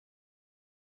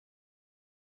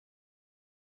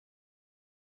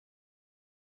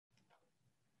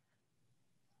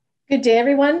Good day,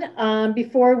 everyone.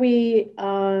 Before we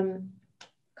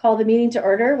call the meeting to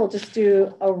order, we'll just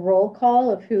do a roll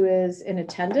call of who is in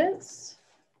attendance.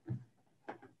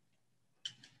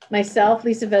 Myself,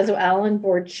 Lisa Vezo-Allen,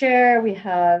 board chair. We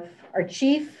have our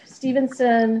chief,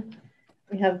 Stevenson.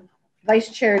 We have vice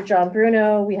chair, John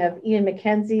Bruno. We have Ian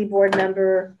McKenzie, board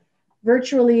member.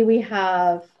 Virtually, we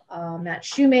have Matt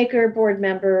Shoemaker, board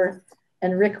member,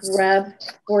 and Rick Reb,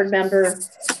 board member.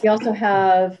 We also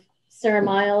have Sarah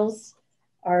Miles,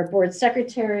 our board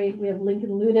secretary. We have Lincoln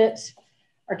Ludit,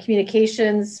 our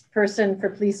communications person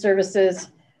for police services.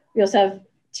 We also have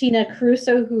Tina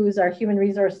Caruso, who's our human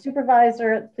resource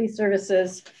supervisor at police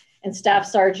services, and staff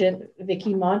sergeant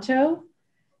Vicky Monto.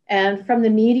 And from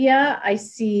the media, I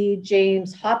see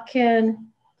James Hopkin,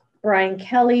 Brian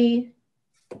Kelly,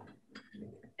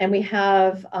 and we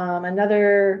have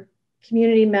another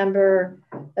community member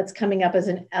that's coming up as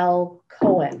an L.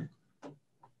 Cohen.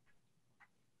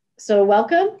 So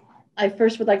welcome. I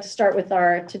first would like to start with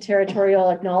our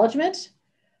territorial acknowledgement.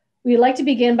 We'd like to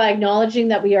begin by acknowledging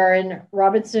that we are in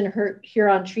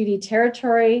Robinson-Huron Treaty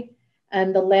territory,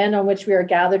 and the land on which we are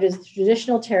gathered is the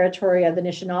traditional territory of the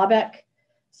Anishinaabe,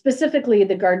 specifically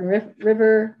the Garden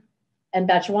River and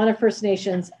Batchewana First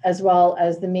Nations, as well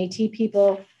as the Métis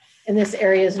people in this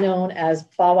area is known as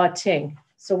Ba-Wa-Ting.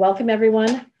 So welcome,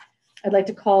 everyone. I'd like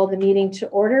to call the meeting to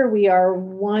order. We are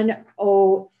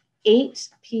 1:08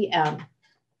 p.m.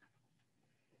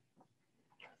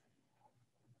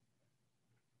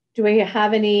 Do we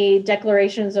have any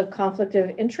declarations of conflict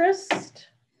of interest?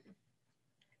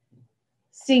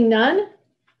 Seeing none.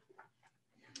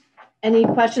 Any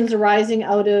questions arising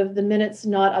out of the minutes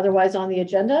not otherwise on the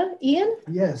agenda? Ian?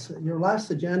 Yes, your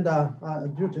last agenda,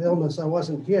 due to illness, I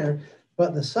wasn't here,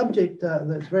 but the subject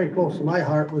that's very close to my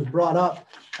heart was brought up,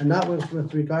 and that was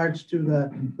with regards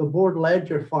to the board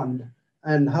ledger fund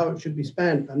and how it should be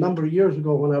spent. A number of years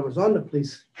ago when I was on the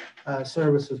police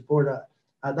services board,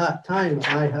 at that time,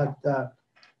 I had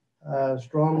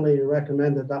strongly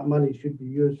recommended that money should be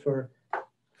used for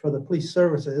the police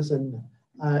services and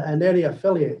any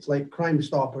affiliates like Crime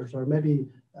Stoppers or maybe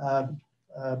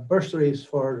bursaries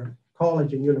for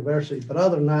college and university. But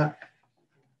other than that,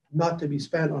 not to be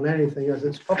spent on anything, as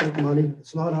it's public money.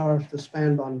 It's not ours to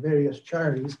spend on various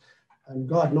charities. And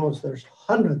God knows there's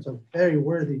hundreds of very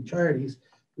worthy charities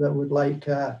that would like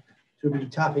to be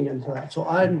tapping into that. So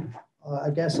I'm, I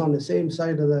guess, on the same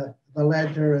side of the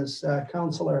ledger as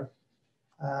Councillor.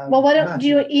 Well, why don't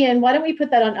you, Ian, why don't we put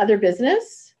that on other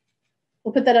business?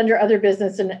 We'll put that under other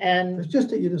business and it's just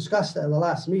that you discussed it at the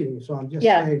last meeting. So I'm just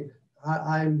saying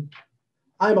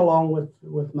I'm along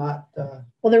with Matt.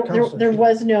 Well, there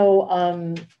was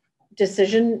no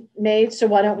decision made. So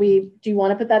why don't we, do you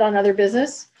want to put that on other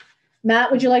business?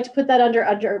 Matt, would you like to put that under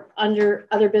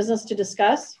other business to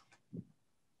discuss?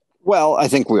 Well, I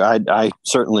think I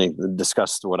certainly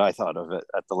discussed what I thought of it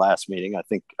at the last meeting. I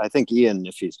think Ian,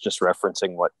 if he's just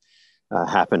referencing what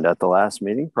happened at the last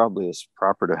meeting, probably is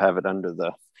proper to have it under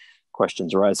the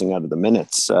questions arising out of the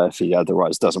minutes if he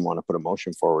otherwise doesn't want to put a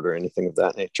motion forward or anything of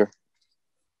that nature.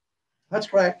 That's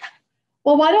correct.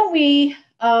 Well, why don't we,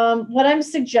 what I'm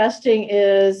suggesting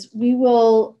is we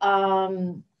will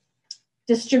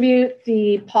distribute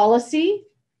the policy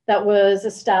that was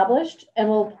established and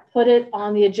we'll put it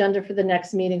on the agenda for the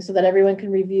next meeting so that everyone can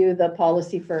review the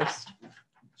policy first.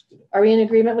 Are we in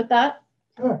agreement with that?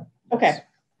 Sure. Okay.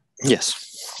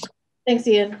 Yes. Thanks,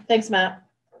 Ian. Thanks, Matt.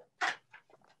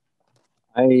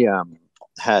 I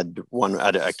had one.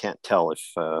 I can't tell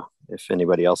if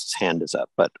anybody else's hand is up,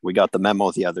 but we got the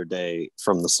memo the other day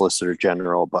from the Solicitor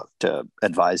General about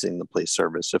advising the police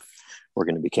service if we're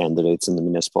going to be candidates in the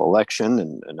municipal election,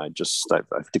 and I've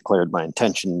declared my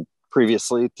intention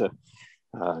previously to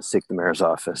seek the mayor's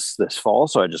office this fall.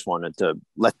 So I just wanted to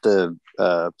let the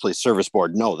police service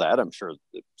board know that. I'm sure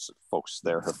folks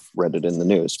there have read it in the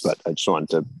news, but I just wanted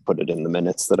to put it in the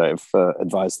minutes that I've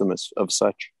advised them of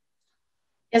such.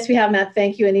 Yes, we have, Matt.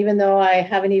 Thank you. And even though I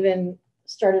haven't even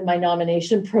started my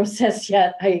nomination process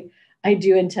yet, I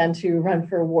do intend to run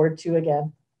for Ward 2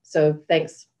 again. So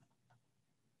thanks.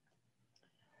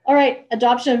 All right,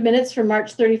 adoption of minutes for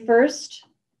March 31st.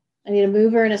 I need a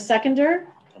mover and a seconder.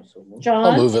 John?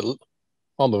 I'll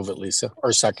move it, Lisa,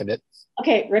 or second it.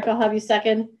 Okay, Rick, I'll have you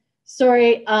second.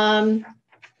 Sorry, Matt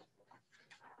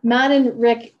and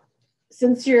Rick,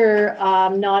 since you're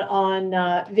not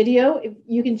on video, if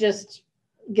you can just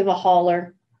give a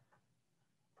holler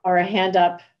or a hand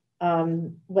up,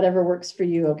 whatever works for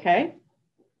you, okay?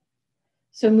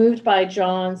 So moved by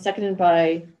John, seconded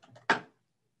by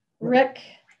Rick.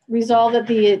 Resolve that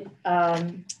the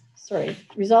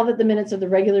minutes of the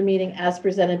regular meeting as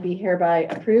presented be hereby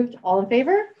approved. All in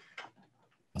favor?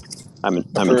 I'm in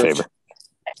Approved. favor.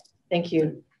 Thank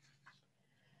you.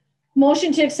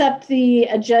 Motion to accept the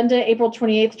agenda April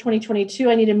 28th, 2022.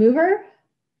 I need a mover.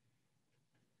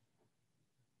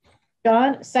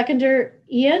 John, seconder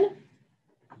Ian.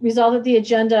 Resolve that the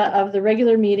agenda of the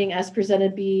regular meeting as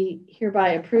presented be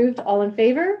hereby approved. All in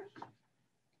favor?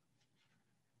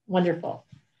 Wonderful.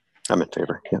 I'm in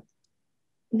favor. Yeah.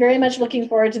 Very much looking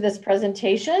forward to this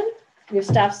presentation. We have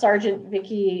Staff Sergeant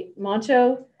Vicki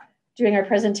Monto doing our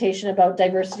presentation about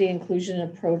diversity, inclusion,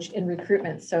 approach in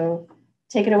recruitment. So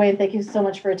take it away, and thank you so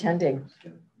much for attending.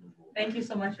 Thank you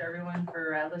so much, everyone,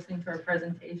 for listening to our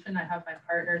presentation. I have my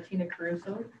partner, Tina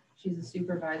Caruso. She's the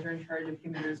supervisor in charge of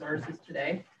human resources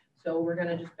today. So we're going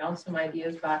to just bounce some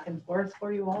ideas back and forth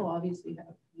for you all. Obviously,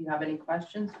 if you have any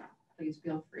questions, please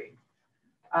feel free.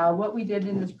 What we did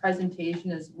in this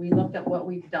presentation is we looked at what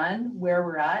we've done, where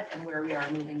we're at, and where we are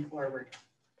moving forward.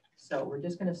 So we're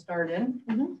just going to start in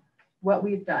what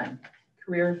we've done,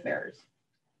 career fairs.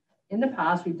 In the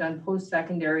past, we've done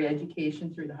post-secondary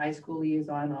education through the high school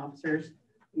liaison officers.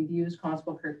 We've used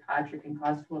Constable Kirkpatrick and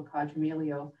Constable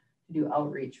Cajamelio to do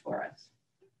outreach for us.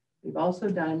 We've also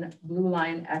done Blue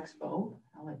Line Expo.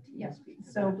 I'll let Tia speak.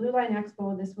 So Blue Line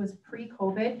Expo, this was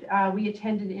pre-COVID. We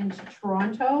attended in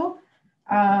Toronto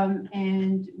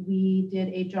and we did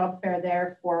a job fair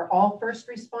there for all first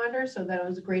responders. So that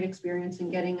was a great experience in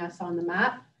getting us on the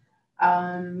map.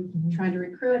 Trying to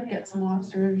recruit, get some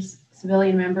officers,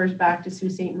 civilian members back to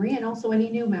Sault Ste. Marie, and also any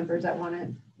new members that want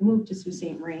to move to Sault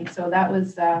Ste. Marie. So that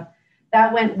was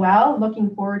that went well.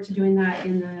 Looking forward to doing that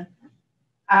in the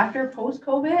after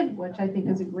post-COVID, which I think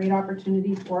is a great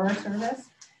opportunity for our service.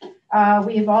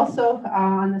 We have also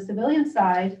on the civilian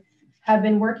side have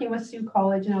been working with Sioux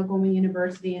College and Algoma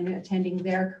University and attending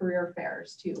their career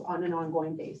fairs too on an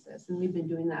ongoing basis, and we've been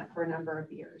doing that for a number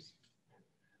of years.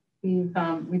 We've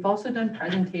also done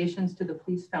presentations to the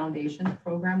Police Foundation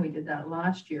program. We did that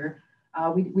last year.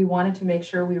 We wanted to make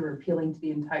sure we were appealing to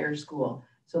the entire school.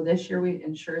 So this year we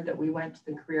ensured that we went to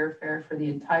the career fair for the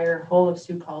entire whole of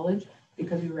Sioux College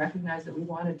because we recognize that we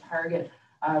want to target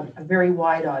a very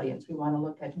wide audience. We want to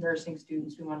look at nursing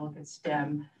students. We want to look at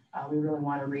STEM. We really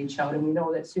want to reach out. And we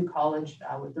know that Sioux College,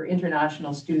 with their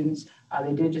international students,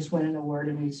 they did just win an award,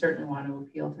 and we certainly want to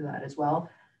appeal to that as well.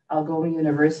 Algoma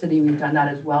University, we've done that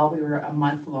as well. We were a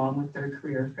month long with their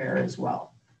career fair as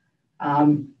well.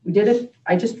 I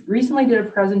just recently did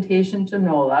a presentation to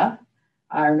NOLA,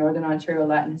 our Northern Ontario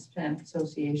Latin Hispanic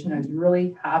Association. I was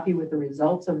really happy with the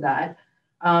results of that.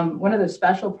 One of the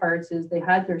special parts is they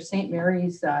had their St.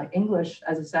 Mary's English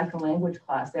as a second language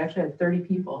class. They actually had 30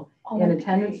 people in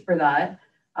attendance for that.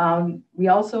 We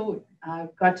also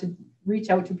got to reach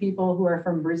out to people who are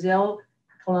from Brazil,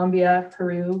 Colombia,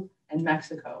 Peru, and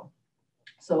Mexico.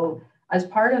 So as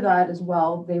part of that as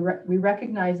well, we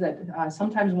recognize that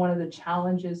sometimes one of the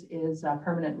challenges is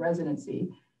permanent residency.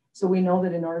 So we know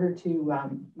that in order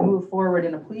to move forward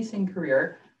in a policing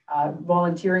career,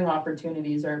 volunteering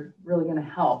opportunities are really going to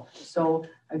help. So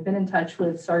I've been in touch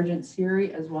with Sergeant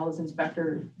Siri as well as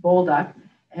Inspector Bolduc,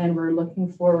 and we're looking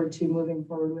forward to moving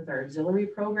forward with our auxiliary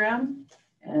program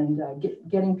and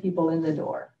getting people in the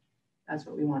door. That's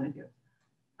what we want to do.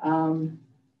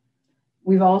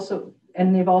 They've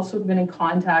also been in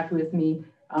contact with me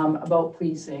about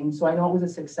policing. So I know it was a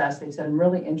success. They said, I'm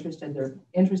really interested. They're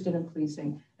interested in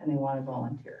policing and they want to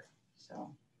volunteer.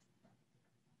 So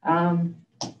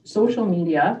social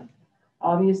media,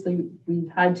 obviously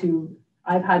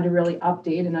I've had to really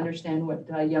update and understand what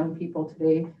young people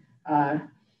today,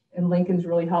 and Lincoln's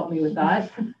really helped me with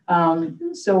that.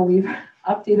 So we've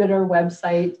updated our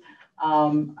website.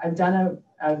 I've done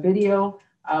a video.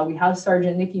 We have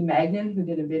Sergeant Nikki Magnan, who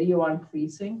did a video on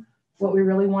policing. What we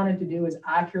really wanted to do is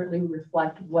accurately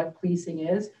reflect what policing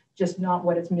is, just not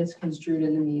what it's misconstrued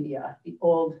in the media, the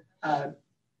old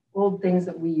things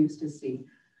that we used to see.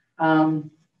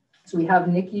 So we have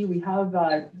Nikki, we have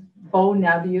Bo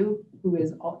Nabu,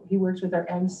 he works with our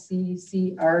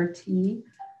MCCRT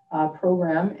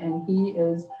program, and he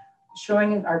is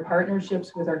showing our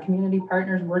partnerships with our community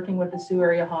partners, working with the Sioux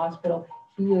Area Hospital.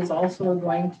 He is also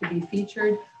going to be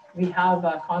featured. We have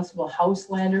Constable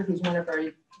Houselander, who's one of our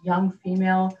young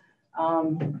female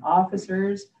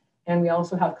officers. And we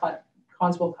also have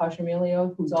Constable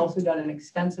Cajamelio, who's also done an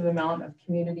extensive amount of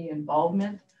community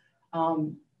involvement.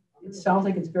 It sounds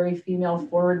like it's very female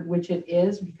forward, which it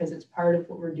is, because it's part of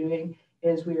what we're doing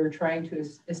is we are trying to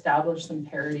establish some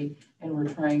parity, and we're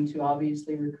trying to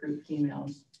obviously recruit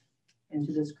females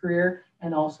into this career,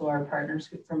 and also our partners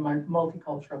from our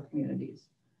multicultural communities.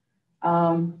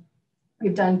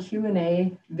 We've done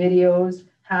Q&A, videos,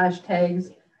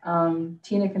 hashtags.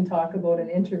 Tina can talk about an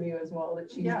interview as well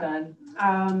that she's done.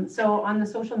 So on the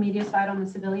social media side, on the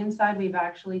civilian side, we've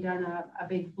actually done a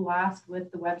big blast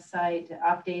with the website,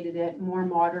 updated it, more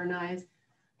modernized.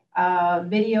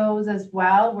 Videos as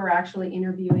well. We're actually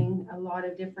interviewing a lot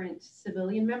of different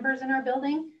civilian members in our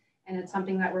building, and it's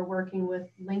something that we're working with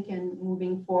Lincoln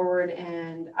moving forward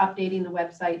and updating the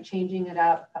website, changing it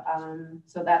up.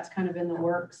 So that's kind of in the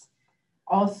works.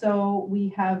 Also, we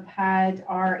have had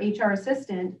our HR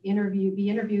assistant be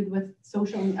interviewed with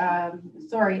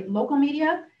local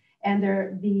media, and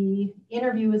the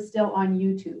interview is still on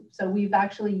YouTube. So we've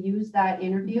actually used that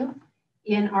interview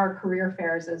in our career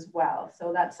fairs as well.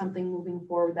 So that's something moving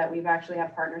forward that we've actually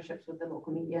have partnerships with the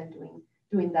local media and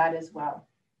doing that as well.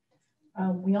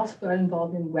 We also got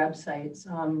involved in websites,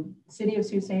 City of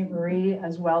Sault Ste. Marie,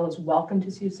 as well as Welcome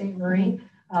to Sault Ste. Marie,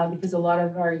 because a lot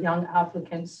of our young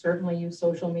applicants certainly use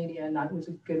social media, and that was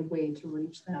a good way to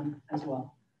reach them as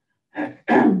well.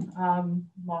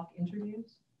 Mock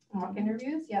interviews. Mock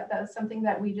interviews, yeah, that was something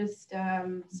that we just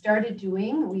started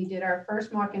doing. We did our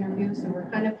first mock interview, so we're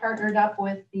kind of partnered up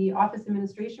with the office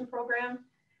administration program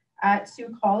at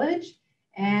Sault College,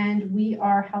 and we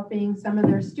are helping some of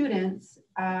their students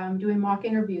doing mock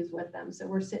interviews with them. So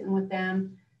we're sitting with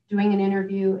them, doing an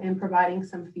interview and providing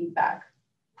some feedback.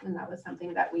 And that was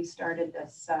something that we started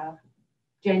this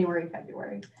January,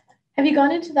 February. Have you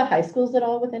gone into the high schools at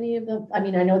all with any of them? I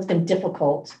mean, I know it's been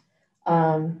difficult.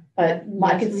 But yes,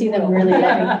 I could see them really loving,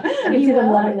 I could see them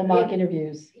loving the mock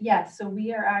interviews. Yes, so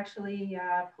we are actually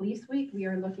Police Week. We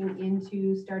are looking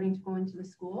into starting to go into the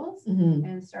schools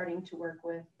and starting to work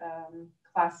with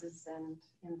classes and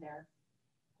in there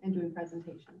and doing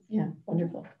presentations. Yeah,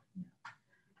 wonderful.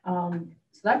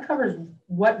 So that covers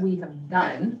what we have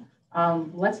done.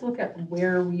 Let's look at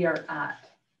where we are at.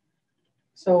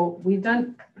 So we've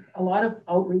done a lot of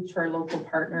outreach to our local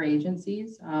partner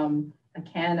agencies.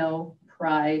 Acano,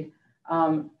 Pride,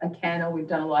 Acano, we've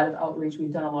done a lot of outreach.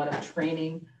 We've done a lot of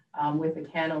training with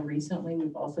Acano recently.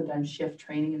 We've also done shift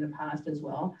training in the past as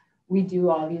well. We do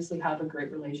obviously have a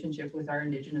great relationship with our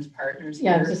Indigenous partners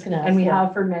here. I was just gonna ask, and we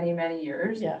have for many, many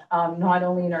years. Yeah. Not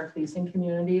only in our policing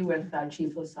community with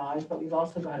Chief Lesage, but we've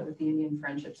also got it with the Indian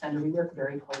Friendship Center. We work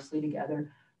very closely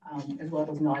together, as well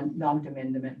as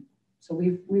non-Domindamin. So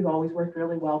we've always worked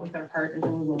really well with our partners,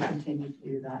 and we will continue to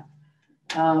do that.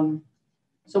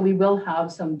 So we will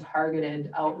have some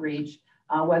targeted outreach,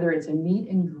 whether it's a meet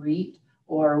and greet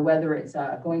or whether it's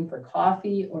going for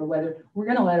coffee, or whether we're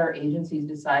going to let our agencies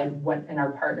decide what, and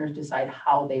our partners decide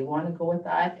how they want to go with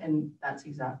that. And that's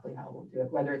exactly how we'll do it.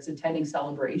 Whether it's attending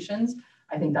celebrations,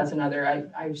 I think that's another,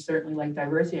 I certainly like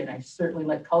diversity, and I certainly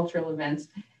like cultural events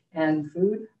and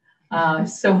food.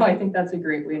 So I think that's a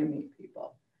great way to meet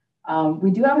people.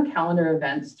 We do have a calendar of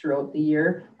events throughout the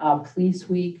year, Police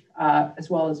Week, as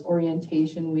well as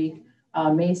Orientation Week.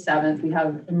 May 7th, we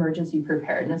have emergency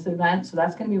preparedness event. So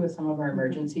that's going to be with some of our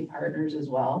emergency partners as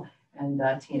well. And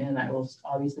Tina and I will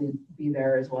obviously be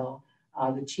there as well.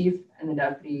 The chief and the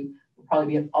deputy will probably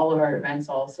be at all of our events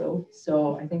also.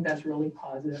 So I think that's really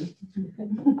positive.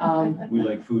 We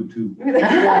like food too.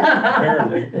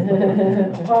 Apparently.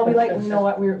 Well, we like, you know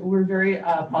what, we're very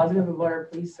positive about our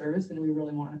police service, and we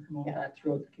really want to promote that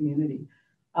throughout the community.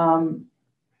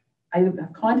 I have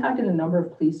contacted a number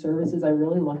of police services. I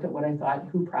really looked at what I thought,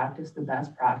 who practiced the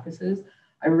best practices.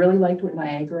 I really liked what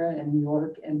Niagara and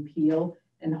York and Peel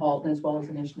and Halton, as well as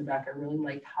Anishinaabe, I really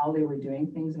liked how they were doing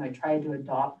things, and I tried to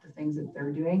adopt the things that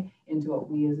they're doing into what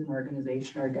we as an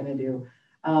organization are going to do.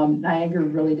 Niagara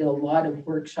really did a lot of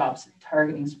workshops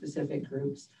targeting specific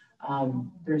groups.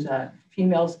 There's a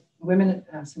women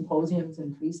symposiums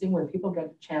in policing where people get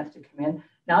a chance to come in.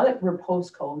 Now that we're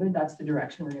post-COVID, that's the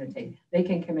direction we're going to take. They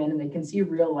can come in and they can see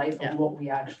real life of what we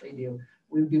actually do.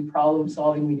 We do problem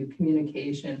solving, we do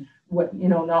communication,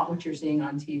 not what you're seeing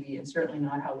on TV, and certainly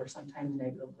not how we're sometimes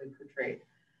negatively portrayed.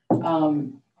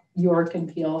 York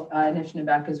and Peel,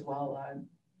 Anishinaabe as well,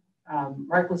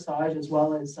 Mark Lesage, as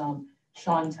well as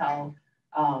Chantal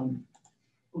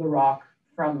Larocque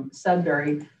from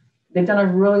Sudbury. They've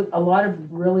done a lot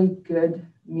of really good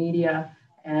media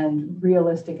and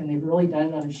realistic, and they've really done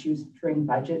it on a shoestring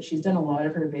budget. She's done a lot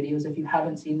of her videos. If you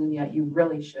haven't seen them yet, you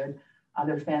really should.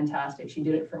 They're fantastic. She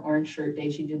did it for Orange Shirt Day.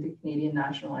 She did the Canadian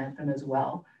National Anthem as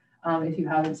well. If you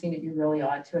haven't seen it, you really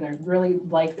ought to. And I really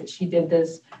like that she did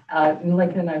this. And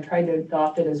Lincoln and I tried to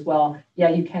adopt it as well. Yeah,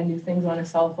 you can do things on a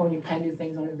cell phone. You can do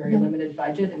things on a very limited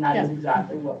budget. And that is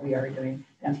exactly what we are doing.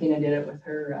 And Tina did it with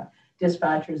her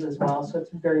dispatchers as well. So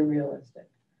it's very realistic.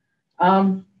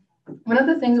 One of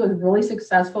the things that was really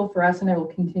successful for us, and I will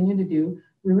continue to do,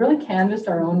 we really canvassed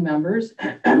our own members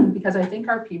because I think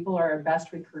our people are our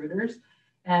best recruiters.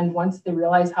 And once they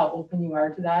realize how open you are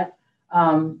to that,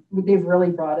 they've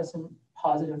really brought us some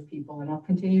positive people, and I'll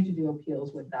continue to do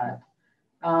appeals with that.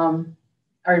 Our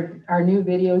new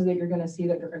videos that you're going to see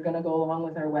that are going to go along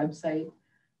with our website.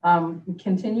 We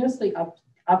continuously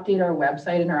update our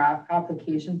website and our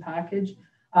application package.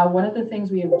 One of the things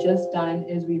we have just done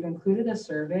is we've included a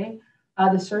survey.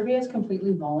 The survey is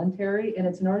completely voluntary, and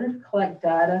it's in order to collect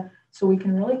data so we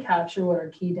can really capture what our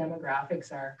key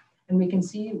demographics are. And we can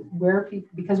see where people,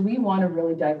 because we want to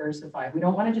really diversify. We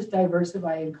don't want to just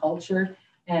diversify in culture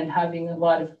and having a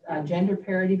lot of gender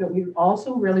parity, but we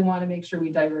also really want to make sure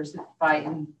we diversify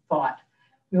in thought.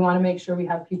 We want to make sure we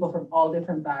have people from all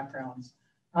different backgrounds.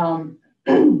 So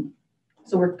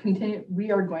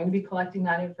we are going to be collecting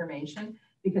that information,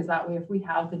 because that way, if we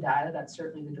have the data, that's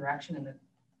certainly the direction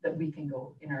that we can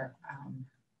go in our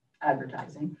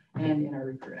advertising and in our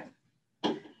recruiting.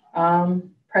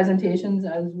 Presentations,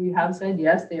 as we have said,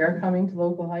 yes, they are coming to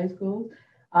local high schools.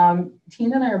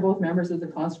 Tina and I are both members of the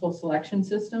Constable Selection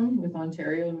System with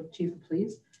Ontario Chief of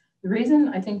Police. The reason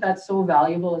I think that's so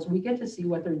valuable is we get to see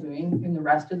what they're doing in the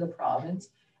rest of the province,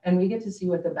 and we get to see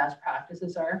what the best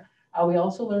practices are. We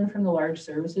also learn from the large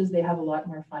services. They have a lot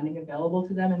more funding available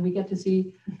to them, and we get to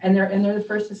see, and they're the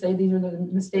first to say these are the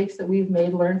mistakes that we've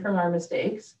made, learn from our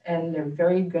mistakes, and they're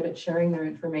very good at sharing their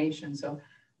information. So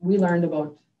we learned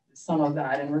about some of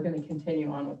that, and we're going to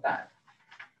continue on with that.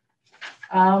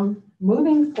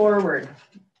 Moving forward,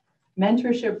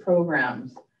 mentorship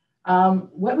programs.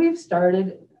 What we've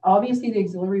started, obviously the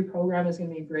auxiliary program is going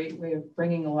to be a great way of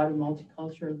bringing a lot of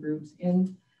multicultural groups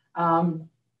in.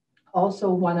 Also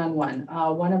one-on-one.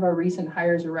 One of our recent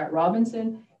hires, Rhett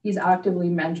Robinson, he's actively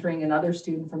mentoring another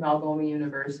student from Algoma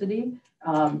University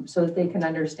so that they can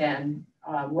understand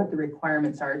what the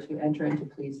requirements are to enter into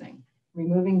policing,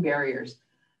 removing barriers.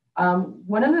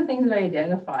 One of the things that I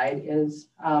identified is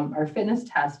our fitness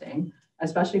testing,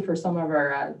 especially for some of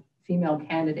our female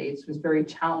candidates, was very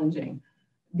challenging.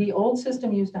 The old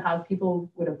system used to have people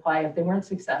would apply. If they weren't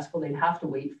successful, they'd have to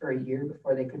wait for a year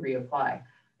before they could reapply.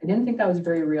 I didn't think that was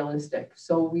very realistic.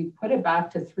 So we put it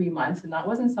back to 3 months, and that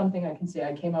wasn't something I can say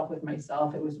I came up with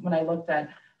myself. It was when I looked at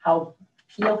how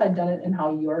Peel had done it and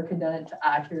how York had done it to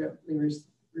accurately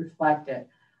reflect it.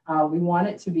 We want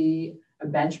it to be a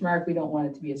benchmark. We don't want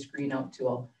it to be a screen out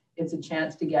tool. It's a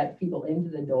chance to get people into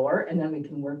the door, and then we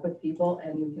can work with people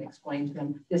and we can explain to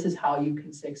them, this is how you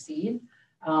can succeed.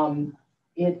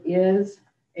 It is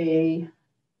a,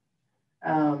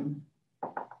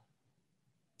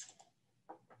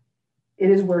 it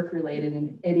is work related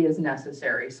and it is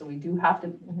necessary. So we do have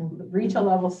to reach a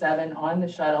level 7 on the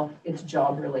shuttle. It's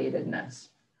job relatedness.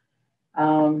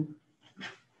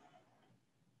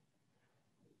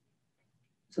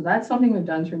 So that's something we've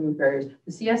done to remove barriers.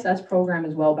 The CSS program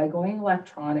as well, by going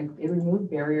electronic, it removed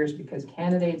barriers because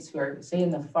candidates who are, say, in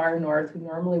the far north, who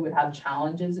normally would have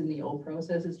challenges in the old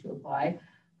processes to apply,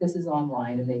 this is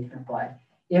online and they can apply.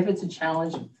 If it's a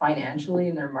challenge financially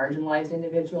and they're marginalized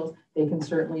individuals, they can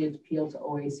certainly appeal to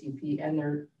OACP, and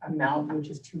their amount, which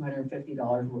is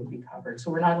 $250, will be covered. So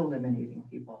we're not eliminating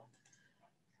people.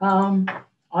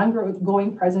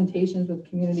 Ongoing presentations with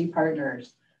community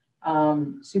partners.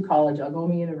 Sioux College,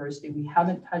 Algoma University. We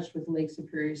haven't touched with Lake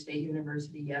Superior State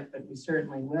University yet, but we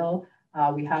certainly will.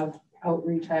 We have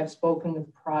outreach. I have spoken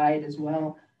with Pride as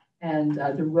well, and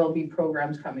there will be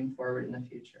programs coming forward in the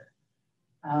future.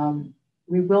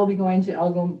 We will be going to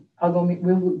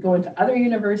we will go into other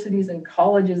universities and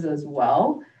colleges as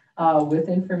well with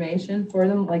information for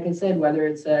them. Like I said, whether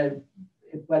it's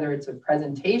a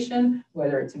presentation,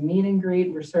 whether it's a meet and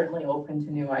greet, we're certainly open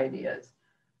to new ideas.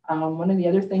 One of the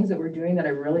other things that we're doing that I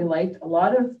really liked, a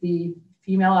lot of the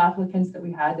female applicants that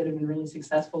we had that have been really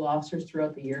successful officers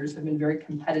throughout the years have been very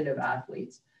competitive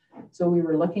athletes. So we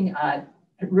were looking at,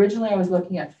 originally I was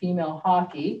looking at female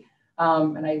hockey,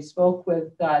 and I spoke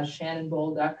with Shannon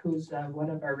Bolduck, who's one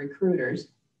of our recruiters.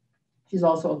 She's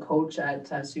also a coach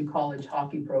at Sioux College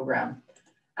hockey program.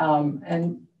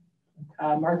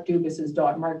 Mark Dubas's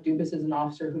daughter. Mark Dubas is an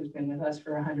officer who's been with us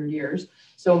for 100 years.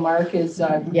 So Mark is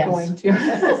going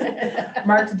to,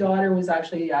 Mark's daughter was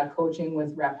actually coaching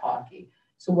with Rep Hockey.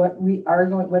 So what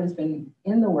has been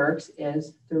in the works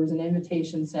is there was an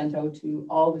invitation sent out to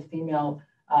all the female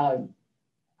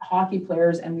hockey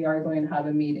players, and we are going to have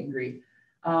a meet and greet.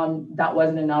 That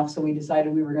wasn't enough, so we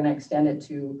decided we were going to extend it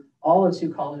to all of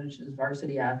Sioux College's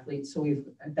varsity athletes. So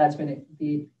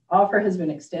the offer has been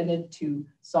extended to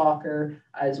soccer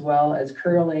as well as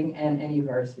curling and any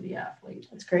varsity athlete.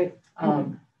 That's great.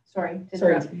 Sorry.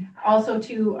 Also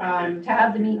to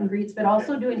have the meet and greets, but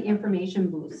also do an information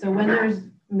booth. So when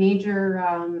major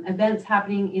events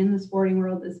happening in the sporting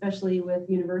world, especially with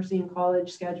university and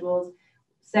college schedules,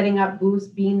 setting up booths,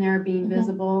 being there, being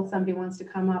visible. Somebody wants to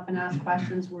come up and ask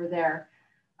questions, we're there.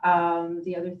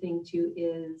 The other thing too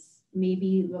is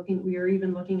maybe we are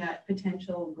even looking at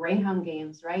potential Greyhound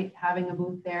games, right? Having a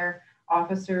booth there,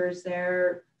 officers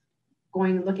there,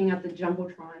 looking at the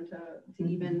Jumbotron to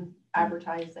even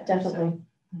advertise there. Definitely. So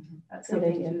that's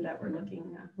something too that we're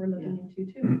looking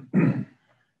into too.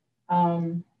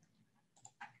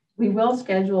 We will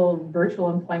schedule virtual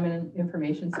employment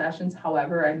information sessions.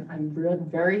 However, I'm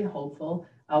very hopeful.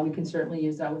 We can certainly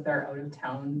use that with our out of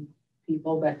town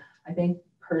people, but I think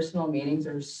personal meetings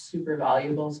are super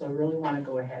valuable. So I really want to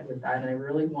go ahead with that. And I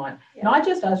really want not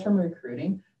just us from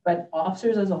recruiting, but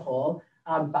officers as a whole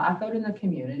back out in the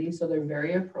community. So they're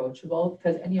very approachable,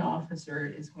 because any officer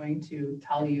is going to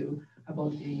tell you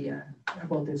about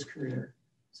this career.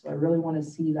 So I really want to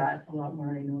see that a lot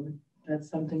more. I know that's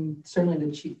something, certainly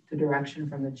the direction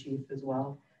from the chief as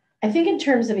well. I think in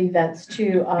terms of events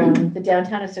too, the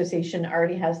Downtown Association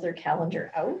already has their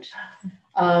calendar out.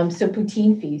 So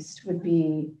Poutine Feast would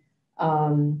be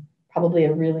probably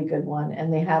a really good one.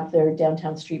 And they have their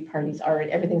downtown street parties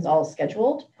already. Everything's all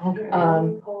scheduled. Okay.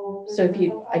 So if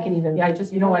I can even. Yeah,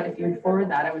 you know what, if you forward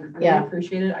that, I would really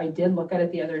appreciate it. I did look at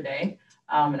it the other day.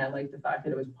 And I like the fact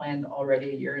that it was planned already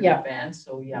a year in advance.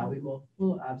 So yeah, we'll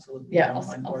absolutely. I'll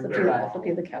flip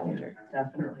you the calendar. Yeah,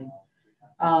 definitely.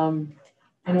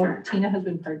 I know Tina has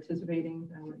been participating.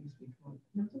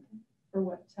 For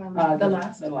what? The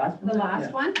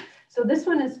last one. So this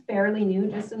one is fairly new,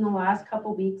 just in the last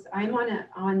couple of weeks. I'm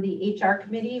on the HR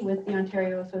committee with the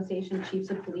Ontario Association of Chiefs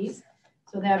of Police.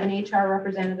 So they have an HR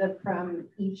representative from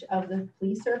each of the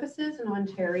police services in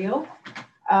Ontario.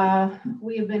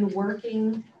 We have been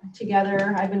working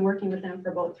together. I've been working with them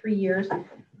for about 3 years.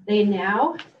 They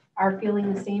now are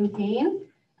feeling the same pain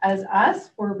as us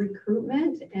for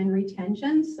recruitment and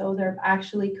retention. So they've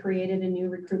actually created a new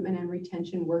recruitment and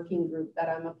retention working group that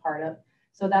I'm a part of.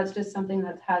 So that's just something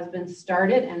that has been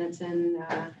started, and it's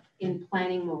in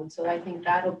planning mode. So I think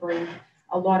that'll bring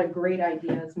a lot of great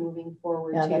ideas moving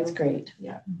forward. Yeah, that's great.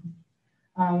 Yeah.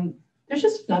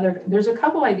 There's a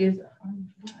couple ideas.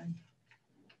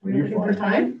 Good for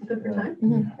time? Good for time?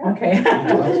 Mm-hmm. Okay.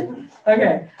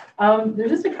 Okay.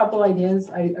 There's just a couple ideas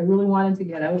I really wanted to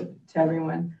get out to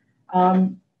everyone.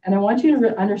 And I want you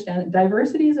to understand that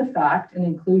diversity is a fact and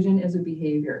inclusion is a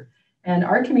behavior. And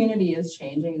our community is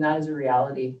changing, and that is a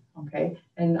reality. Okay.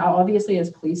 And obviously,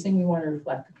 as policing, we want to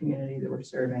reflect the community that we're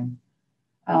serving.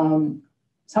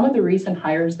 Some of the recent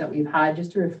hires that we've had,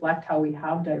 just to reflect how we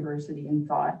have diversity in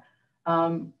thought,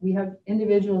 we have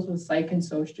individuals with psych and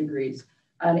social degrees,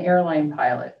 an airline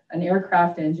pilot, an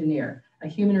aircraft engineer, a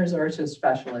human resources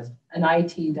specialist, an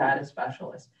IT data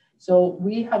specialist. So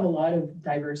we have a lot of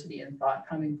diversity in thought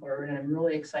coming forward, and I'm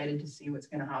really excited to see what's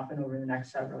going to happen over the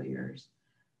next several years.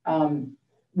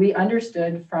 We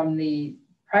understood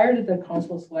prior to the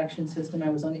constable selection system, I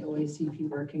was on the OACP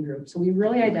working group. So we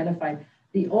really identified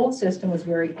the old system was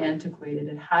very antiquated.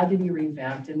 It had to be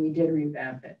revamped, and we did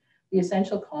revamp it. The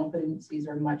essential competencies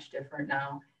are much different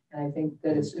now. And I think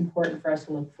that it's important for us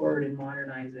to look forward in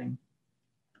modernizing.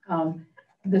 What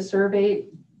the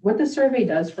survey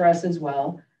does for us as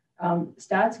well,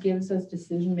 stats gives us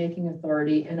decision-making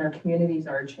authority, and our communities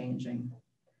are changing.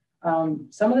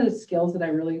 Some of the skills that I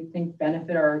really think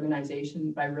benefit our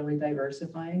organization by really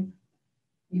diversifying,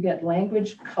 you get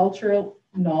language, cultural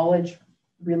knowledge,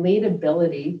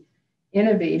 relatability,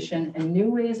 innovation, and new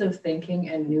ways of thinking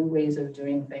and new ways of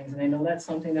doing things. And I know that's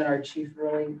something that our chief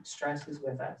really stresses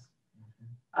with us.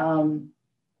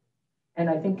 And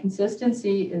I think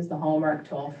consistency is the hallmark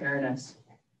to all fairness.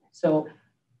 So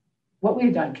what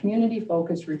we've done,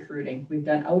 community-focused recruiting. We've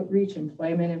done outreach,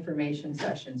 employment information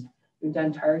sessions. We've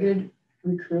done targeted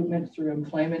recruitment through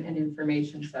employment and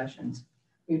information sessions.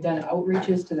 We've done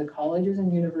outreaches to the colleges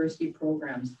and university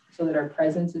programs so that our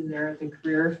presence is there at the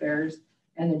career fairs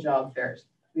and the job fairs.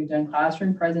 We've done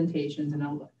classroom presentations,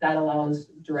 and that allows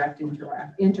direct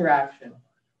interaction.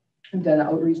 We've done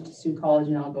outreach to Sioux College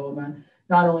and Algoma,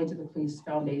 not only to the police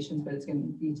foundations, but it's going to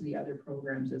be to the other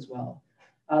programs as well.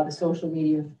 The social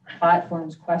media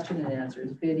platforms, question and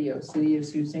answers, videos, City of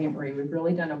Sault Ste. Marie. We've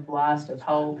really done a blast of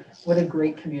what a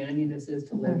great community this is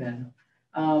to live in.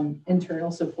 Internal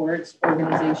supports,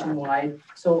 organization-wide.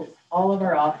 So all of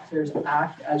our officers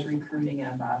act as recruiting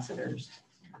ambassadors.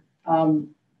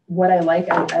 What I like,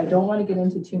 I don't want to get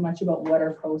into too much about what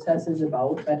our process is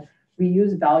about, but we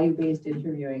use value-based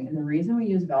interviewing. And the reason we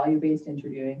use value-based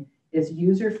interviewing is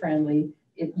user-friendly.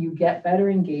 You get better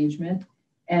engagement,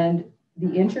 and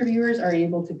the interviewers are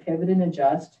able to pivot and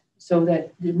adjust so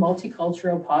that the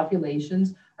multicultural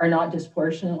populations are not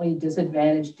disproportionately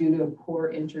disadvantaged due to a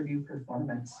poor interview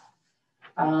performance.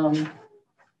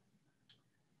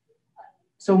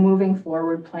 So moving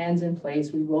forward, plans in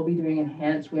place, we will be doing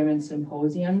enhanced women's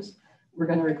symposiums. We're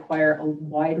going to require a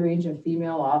wide range of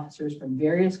female officers from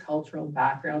various cultural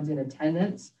backgrounds in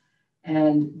attendance,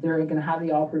 and they're going to have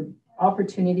the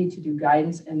opportunity to do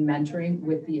guidance and mentoring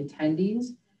with the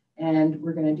attendees, and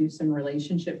we're going to do some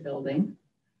relationship building.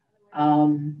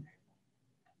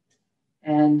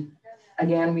 And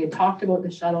again, we had talked about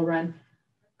the shuttle run.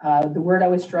 The word I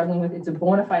was struggling with, it's a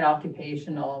bona fide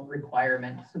occupational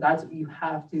requirement. So that's what you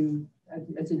have to,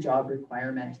 it's a job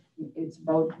requirement. It's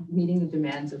about meeting the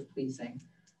demands of policing.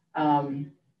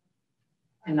 And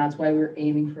that's why we're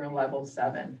aiming for a level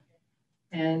 7.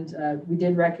 And we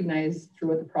did recognize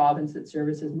throughout the province that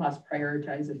services must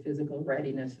prioritize the physical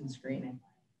readiness and screening.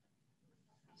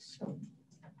 So,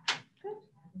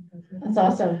 That's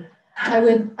awesome. I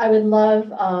would love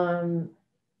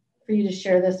for you to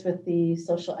share this with the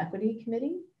Social Equity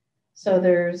Committee. So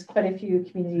there's quite a few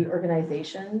community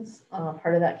organizations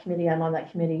part of that committee. I'm on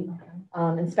that committee.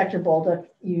 Inspector Bolduc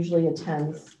usually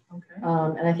attends. okay.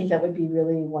 And I think that would be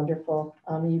really wonderful.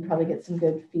 You probably get some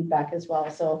good feedback as well.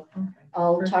 So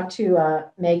I'll talk to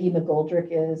Maggie McGoldrick.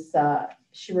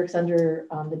 She works under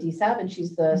the DSAB, and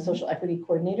she's the Social Equity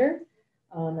Coordinator.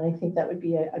 And I think that would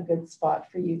be a good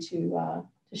spot for you to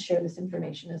share this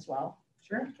information as well.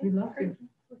 Sure, we'd love to.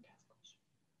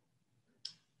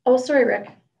 Oh, sorry, Rick.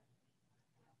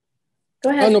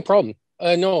 Go ahead. Oh, no problem.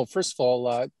 No, first of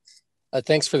all,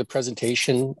 thanks for the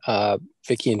presentation,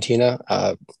 Vicki and Tina.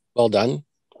 Well done.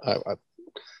 It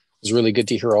was really good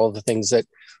to hear all the things that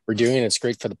we're doing. It's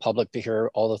great for the public to hear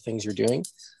all the things you're doing.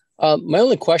 My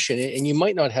only question, and you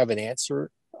might not have an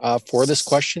answer for this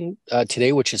question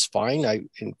today, which is fine.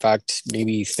 In fact,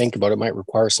 maybe think about it, might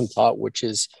require some thought, which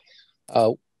is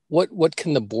what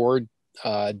can the board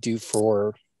do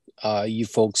for you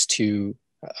folks to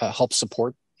help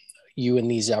support you in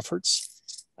these efforts?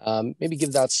 Maybe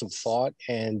give that some thought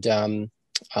and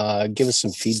give us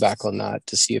some feedback on that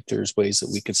to see if there's ways that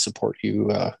we could support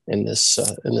you in this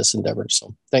endeavor.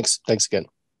 So thanks again.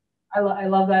 I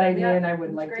love that idea, and I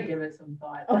would like to give it some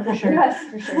thought. Oh, for sure. Yes,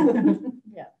 for sure.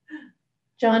 Yeah.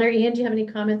 John or Ian, do you have any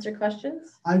comments or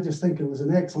questions? I just think it was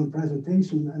an excellent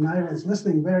presentation, and I was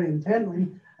listening very intently,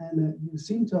 and you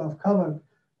seem to have covered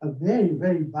a very,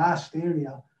 very vast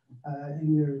area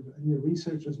in your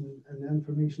researches and the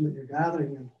information that you're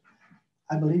gathering. And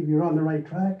I believe you're on the right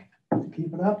track to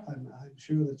keep it up. I'm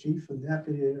sure the chief and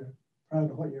deputy are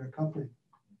proud of what you're accomplishing.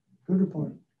 Good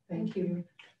report. Thank you.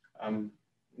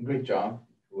 Great job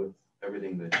with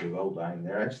everything that you've outlined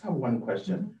there. I just have one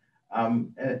question.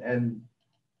 And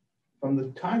from the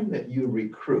time that you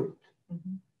recruit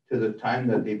to the time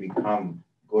that they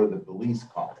go to the police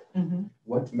college,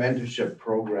 what mentorship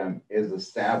program is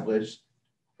established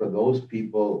for those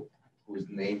people whose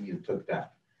name you took down?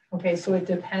 Okay, so it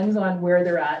depends on where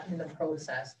they're at in the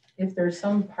process. If there's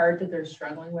some part that they're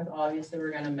struggling with, obviously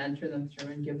we're going to mentor them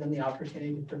through and give them the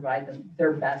opportunity to provide them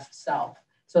their best self.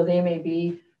 So they may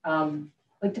be,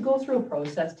 like, to go through a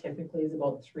process typically is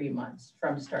about 3 months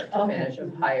from start to finish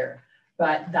of hire.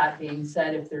 But that being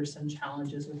said, if there's some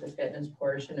challenges with the fitness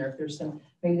portion, or if there's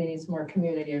maybe they need some more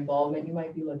community involvement, you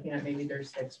might be looking at maybe there's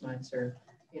 6 months, or,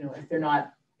 you know, if they're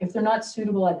not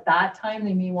suitable at that time,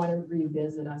 they may want to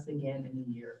revisit us again in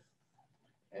a year.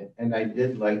 And I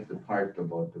did like the part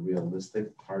about the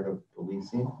realistic part of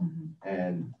policing,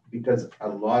 and because a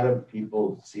lot of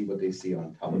people see what they see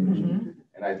on television.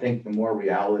 And I think the more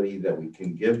reality that we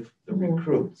can give the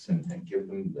recruits and give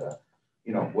them the,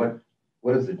 you know,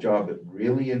 what does the job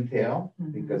really entail?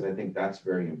 Because I think that's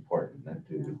very important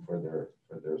for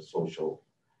their social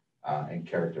and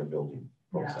character building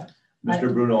process.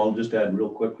 Mr. Bruno, I'll just add real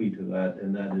quickly to that,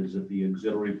 and that is that the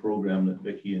auxiliary program that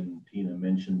Vicki and Tina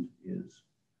mentioned is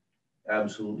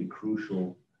absolutely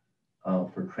crucial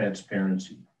for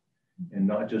transparency, and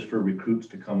not just for recruits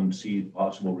to come and see,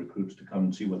 possible recruits to come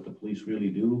and see what the police really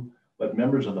do, but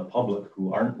members of the public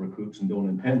who aren't recruits and don't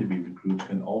intend to be recruits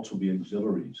can also be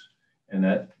auxiliaries. And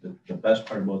that the best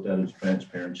part about that is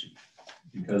transparency,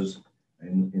 because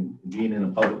in being in a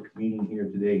public meeting here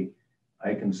today,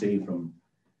 I can say from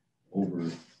over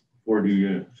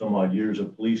 40 some odd years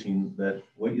of policing that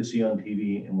what you see on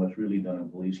TV and what's really done in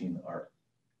policing are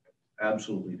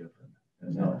absolutely different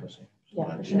and not the same. So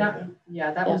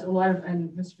that was a lot of, and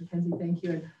Mr. McKenzie, thank you.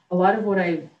 And a lot of what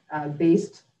I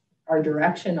based our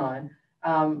direction on,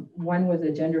 one was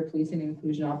a Gender Policing and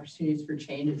Inclusion Opportunities for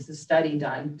Change. It's a study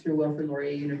done through Wilfrid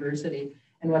Laurier University.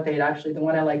 And what they had actually, the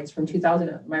one I like is from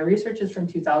 2000. My research is from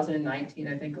 2019.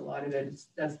 I think a lot of it is,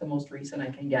 that's the most recent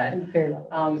I can get.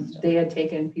 They had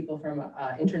taken people from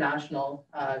international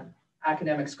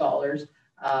academic scholars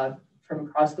from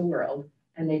across the world,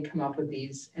 and they come up with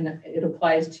these, and it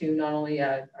applies to not only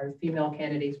our female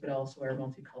candidates, but also our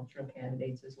multicultural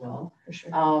candidates as well. For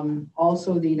sure.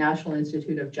 Also the National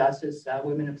Institute of Justice,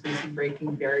 Women in Policing,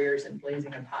 Breaking Barriers and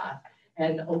Blazing a Path.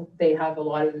 And they have a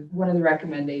lot of, one of the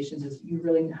recommendations is you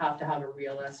really have to have a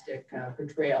realistic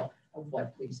portrayal of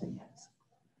what policing is.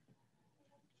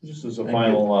 Just as a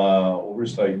final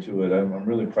oversight to it, I'm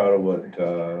really proud of what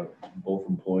both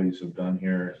employees have done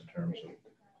here in terms of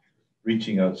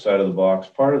reaching outside of the box.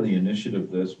 Part of the initiative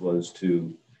of this was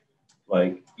to,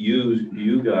 like,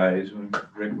 you guys, when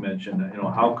Rick mentioned, you know,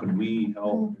 how could we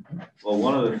help? Well,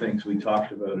 one of the things we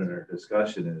talked about in our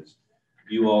discussion is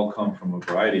you all come from a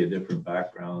variety of different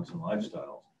backgrounds and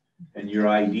lifestyles, and your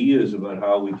ideas about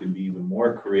how we can be even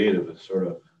more creative is sort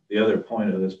of the other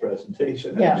point of this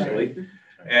presentation, actually.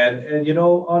 And you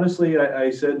know, honestly, I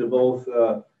said to both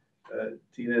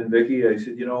Tina and Vicki, I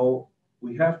said, you know,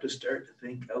 we have to start to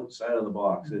think outside of the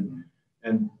box. And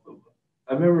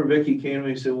I remember Vicki came to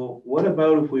me and said, well, what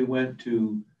about if we went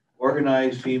to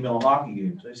organized female hockey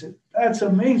games? I said, that's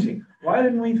amazing. Why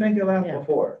didn't we think of that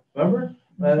before? Remember?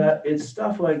 It's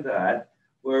stuff like that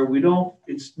where we don't,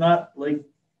 it's not like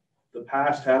the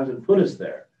past hasn't put us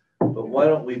there, but why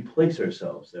don't we place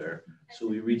ourselves there so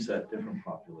we reach that different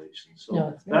population?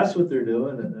 So that's what they're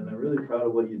doing, and I'm really proud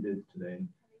of what you did today.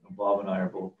 Bob and I are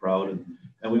both proud,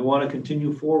 and we want to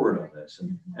continue forward on this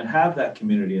and have that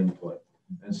community input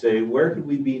and say, where could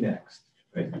we be next?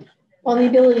 Right? Well, the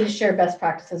ability to share best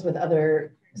practices with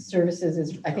other services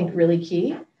is, I think, really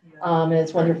key. And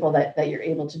it's wonderful that you're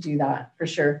able to do that, for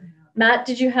sure. Matt,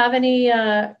 did you have any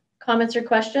comments or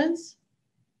questions?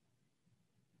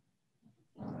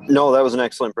 No, that was an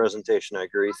excellent presentation. I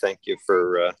agree. Thank you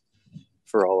for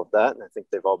all of that. And I think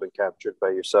they've all been captured by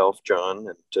yourself, John,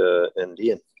 and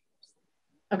Ian.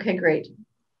 Okay, great.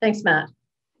 Thanks, Matt.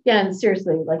 Yeah, and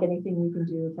seriously, like anything we can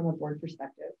do from a board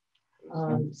perspective,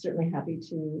 certainly happy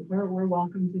to. We're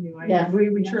welcome to new ideas. Yeah.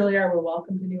 We truly are. We're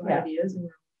welcome to new ideas, and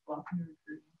we're welcome to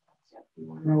recruit.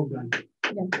 Well done.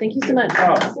 Yeah, thank you so much.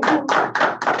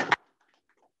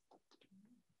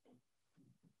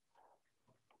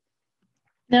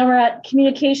 Now we're at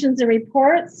communications and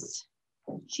reports.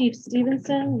 Chief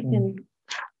Stevenson, you can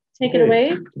take it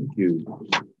away. Thank you.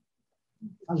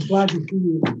 I'm glad to see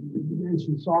you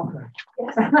mentioned soccer.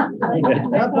 Yes.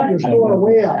 That put your score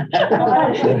way up.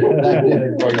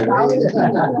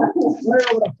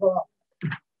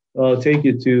 I'll take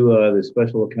you to the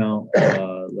special account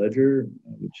ledger,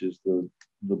 which is the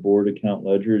board account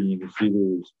ledger, and you can see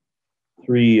there's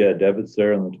 3 debits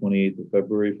there on the 28th of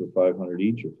February for $500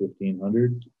 each, or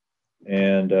 $1,500,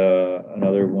 and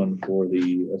another one for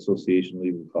the association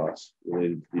legal costs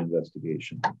related to the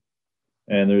investigation.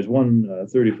 And there's one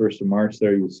 31st of March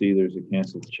there. You'll see there's a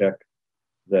canceled check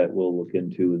that we'll look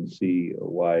into and see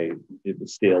why it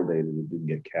was stale dated and didn't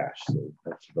get cashed. So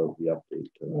that's about the update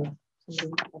to that.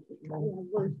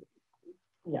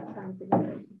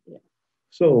 Yeah.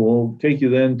 So we'll take you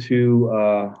then to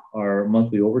our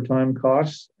monthly overtime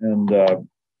costs. And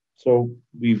so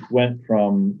we went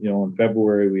from, in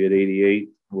February we had 88,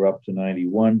 we're up to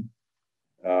 91.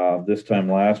 This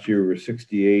time last year we were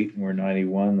 68 and we're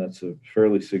 91. That's a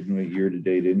fairly significant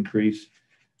year-to-date increase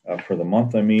for the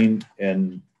month, I mean,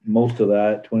 and most of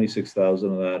that,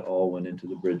 26,000 of that all went into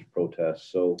the bridge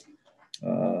protest. So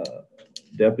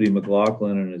Deputy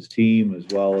McLaughlin and his team, as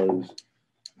well as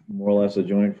more or less a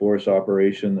joint force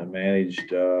operation that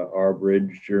managed our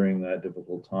bridge during that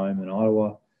difficult time in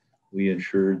Ottawa, we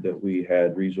ensured that we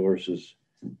had resources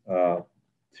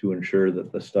to ensure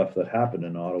that the stuff that happened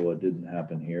in Ottawa didn't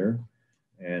happen here.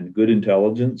 And good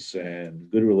intelligence and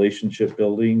good relationship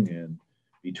building and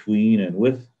between and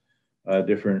with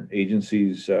different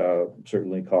agencies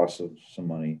certainly costs us some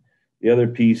money. The other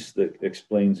piece that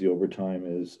explains the overtime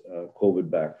is COVID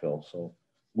backfill. So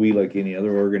we, like any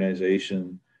other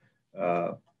organization,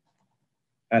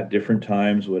 at different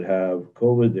times would have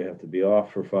COVID. They have to be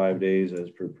off for 5 days as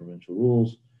per provincial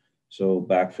rules. So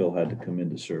backfill had to come in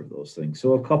to serve those things.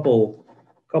 So a couple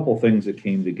things that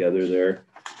came together there.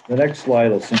 The next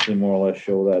slide will simply more or less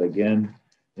show that again.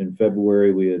 In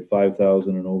February, we had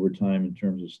 5,000 in overtime in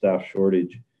terms of staff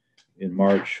shortage. In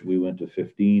March, we went to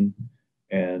 15.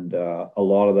 And a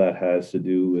lot of that has to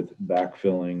do with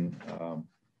backfilling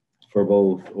for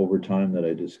both overtime that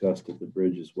I discussed at the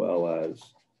bridge, as well as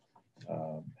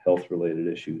health-related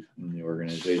issues in the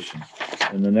organization.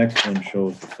 And the next one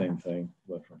shows the same thing,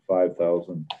 went from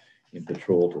 5,000 in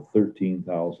patrol to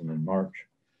 13,000 in March,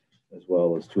 as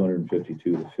well as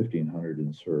 252 to 1,500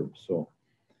 in serve. So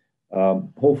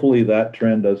hopefully that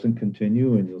trend doesn't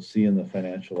continue, and you'll see in the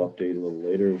financial update a little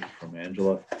later from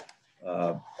Angela.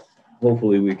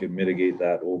 Hopefully we can mitigate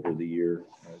that over the year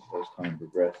as time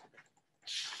progresses.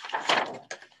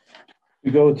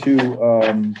 We go to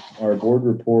our board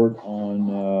report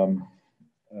on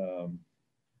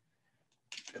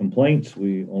complaints.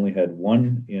 We only had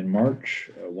one in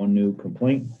March, one new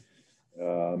complaint,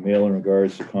 mail in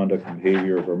regards to conduct and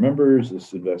behavior of our members.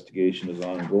 This investigation is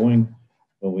ongoing.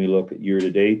 When we look at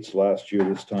year-to-dates, last year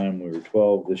this time we were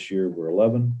 12, this year we're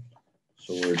 11.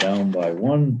 So we're down by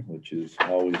one, which is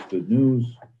always good news.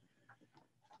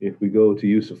 If we go to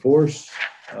use of force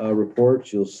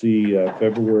reports, you'll see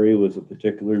February was a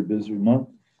particularly busy month.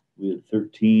 We had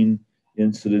 13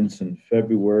 incidents in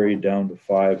February, down to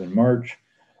 5 in March.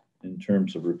 In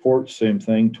terms of reports, same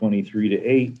thing, 23 to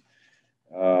 8.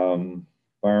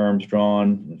 Firearms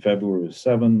drawn in February was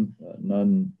 7,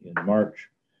 none in March.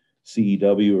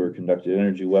 CEW, or conducted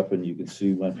energy weapon, you can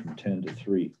see went from 10 to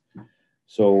 3.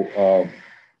 So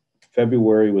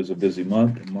February was a busy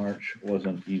month, and March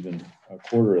wasn't even a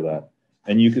quarter of that.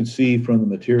 And you can see from the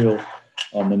material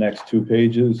on the next 2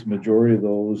 pages, majority of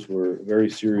those were very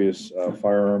serious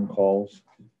firearm calls.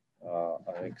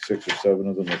 I think 6 or 7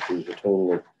 of them, if there's a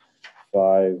total of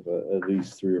 5, at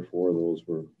least 3 or 4 of those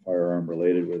were firearm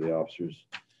related, where the officers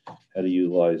had to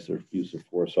utilize their use of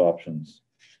force options.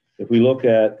 If we look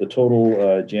at the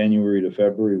total January to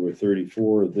February, we're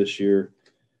 34 this year.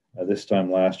 This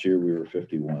time last year, we were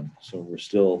 51. So we're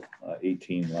still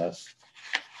 18 less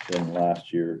than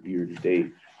last year, year to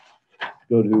date.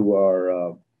 Go to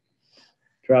our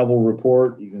travel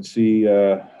report. You can see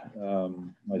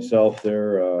myself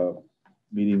there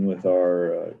meeting with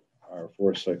our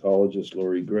force psychologist,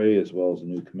 Lori Gray, as well as a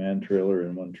new command trailer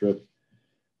in one trip.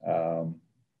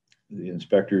 The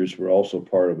inspectors were also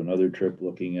part of another trip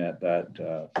looking at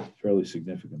that fairly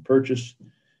significant purchase.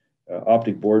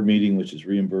 Optic board meeting, which is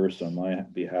reimbursed on my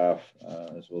behalf,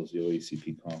 as well as the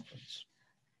OACP conference.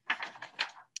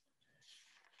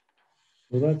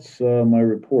 So that's my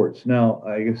reports. Now,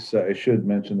 I guess I should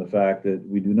mention the fact that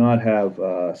we do not have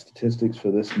statistics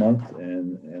for this month,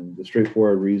 and the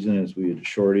straightforward reason is we had a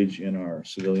shortage in our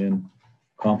civilian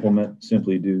complement,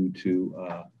 simply due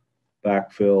to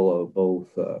backfill of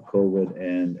both COVID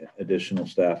and additional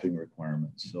staffing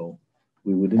requirements. So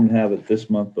we didn't have it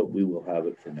this month, but we will have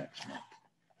it for next month.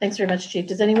 Thanks very much, Chief.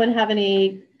 Does anyone have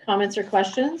any comments or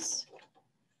questions?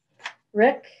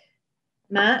 Rick,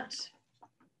 Matt?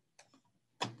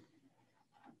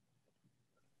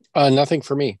 Nothing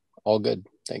for me. All good.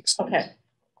 Thanks. Okay.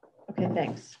 Okay,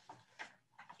 thanks.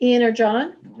 Ian or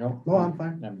John? No, I'm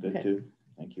fine. I'm good Okay. too.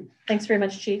 Thank you. Thanks very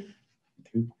much, Chief.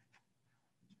 Thank you.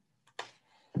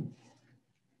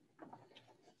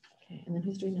 Okay, and then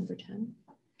who's doing number 10?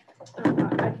 I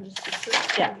can just speak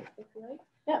first. Yeah. If you like.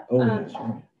 Yeah. Oh, yes.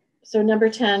 Right. So number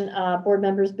 10, board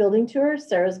members building tour.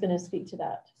 Sarah's going to speak to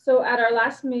that. So at our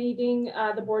last meeting,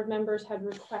 the board members had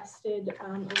requested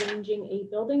arranging a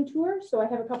building tour. So I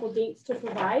have a couple dates to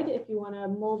provide if you want to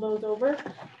mull those over.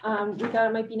 We thought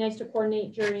it might be nice to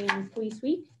coordinate during Police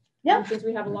Week, since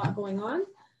we have a lot going on.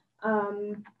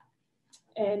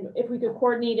 And if we could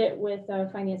coordinate it with a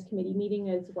finance committee meeting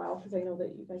as well, because I know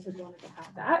that you guys had wanted to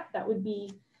have that, that would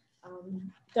be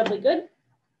doubly good.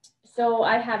 So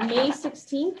I have May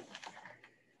 16th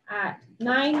at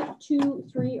 9, 2,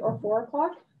 3, or 4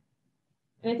 o'clock.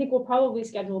 And I think we'll probably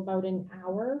schedule about an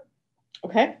hour.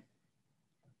 Okay.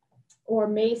 Or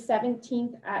May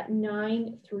 17th at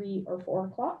 9, 3, or 4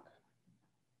 o'clock.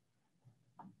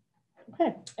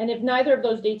 Okay. And if neither of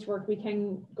those dates work, we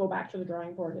can go back to the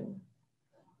drawing board and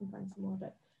find some more of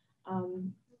it.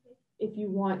 If you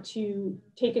want to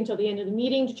take until the end of the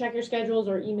meeting to check your schedules,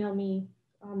 or email me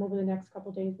over the next couple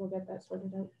of days, we'll get that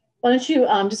sorted out. Why don't you,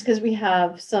 just because we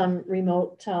have some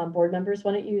remote board members,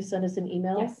 why don't you send us an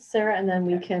email, Yes. Sarah, and then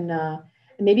we can,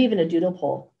 maybe even a doodle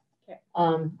poll.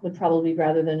 Okay. Would probably,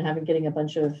 rather than getting a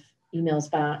bunch of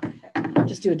emails back,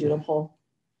 just do a doodle poll.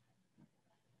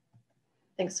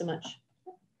 Thanks so much.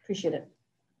 Appreciate it.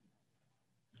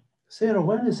 Sarah,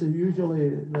 when is it usually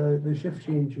the shift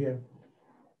change here?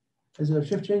 Is it a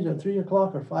shift change at 3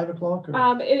 o'clock or 5 o'clock?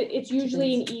 It's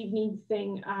usually an evening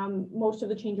thing. Most of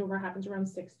the changeover happens around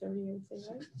 6:30, I would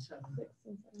say, right? 6 and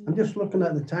 7. I'm just looking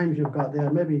at the times you've got there.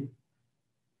 Maybe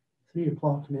 3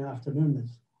 o'clock in the afternoon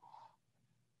is.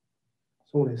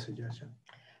 It's only a suggestion.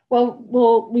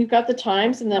 Well, we've got the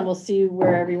times, and then we'll see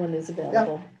where everyone is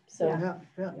available. Yeah. So Yeah.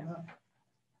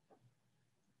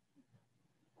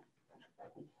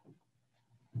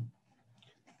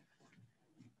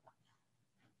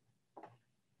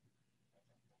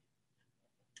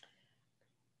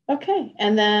 Okay,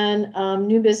 and then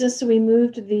new business. So we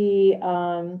moved the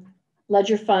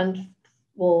ledger fund.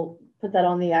 We'll put that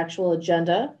on the actual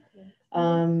agenda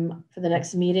for the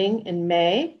next meeting in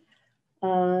May.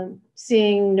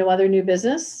 Seeing no other new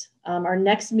business, our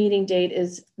next meeting date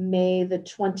is May the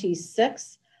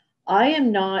 26th. I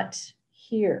am not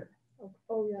here.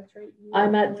 Oh, that's right.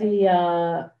 I'm at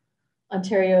the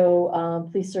Ontario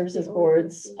Police Services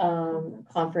Board's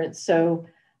conference. So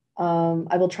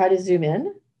I will try to zoom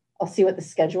in. I'll see what the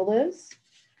schedule is.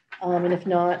 And if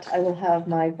not, I will have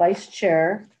my vice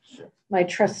chair, my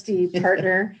trustee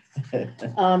partner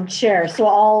chair. So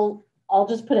I'll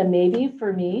just put a maybe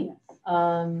for me.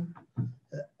 We'll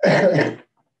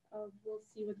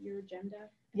see with your agenda.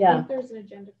 Yeah. I think there's an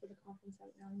agenda for the conference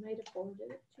out now. I might have forwarded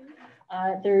it to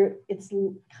you. It's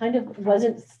kind of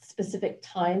wasn't specific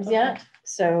times yet.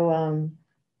 So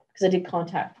because I did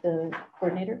contact the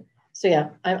coordinator. So yeah,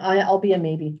 I'll be a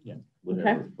maybe. Yeah.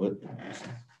 Whatever. Okay.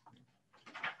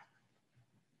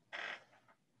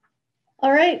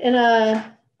 All right, and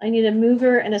I need a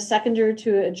mover and a seconder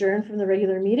to adjourn from the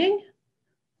regular meeting.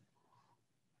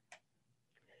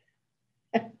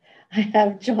 I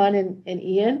have John and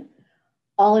Ian.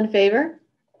 All in favor?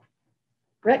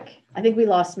 Rick? I think we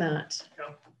lost Matt.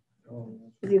 No.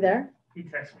 Is he there? He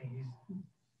texted me.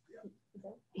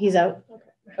 He's out?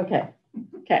 Okay.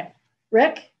 Okay.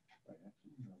 Rick?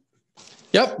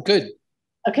 Yep, good.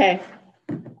 Okay.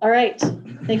 All right.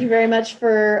 Thank you very much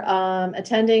for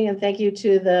attending, and thank you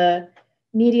to the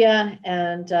media,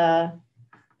 and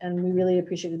we really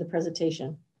appreciated the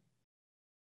presentation.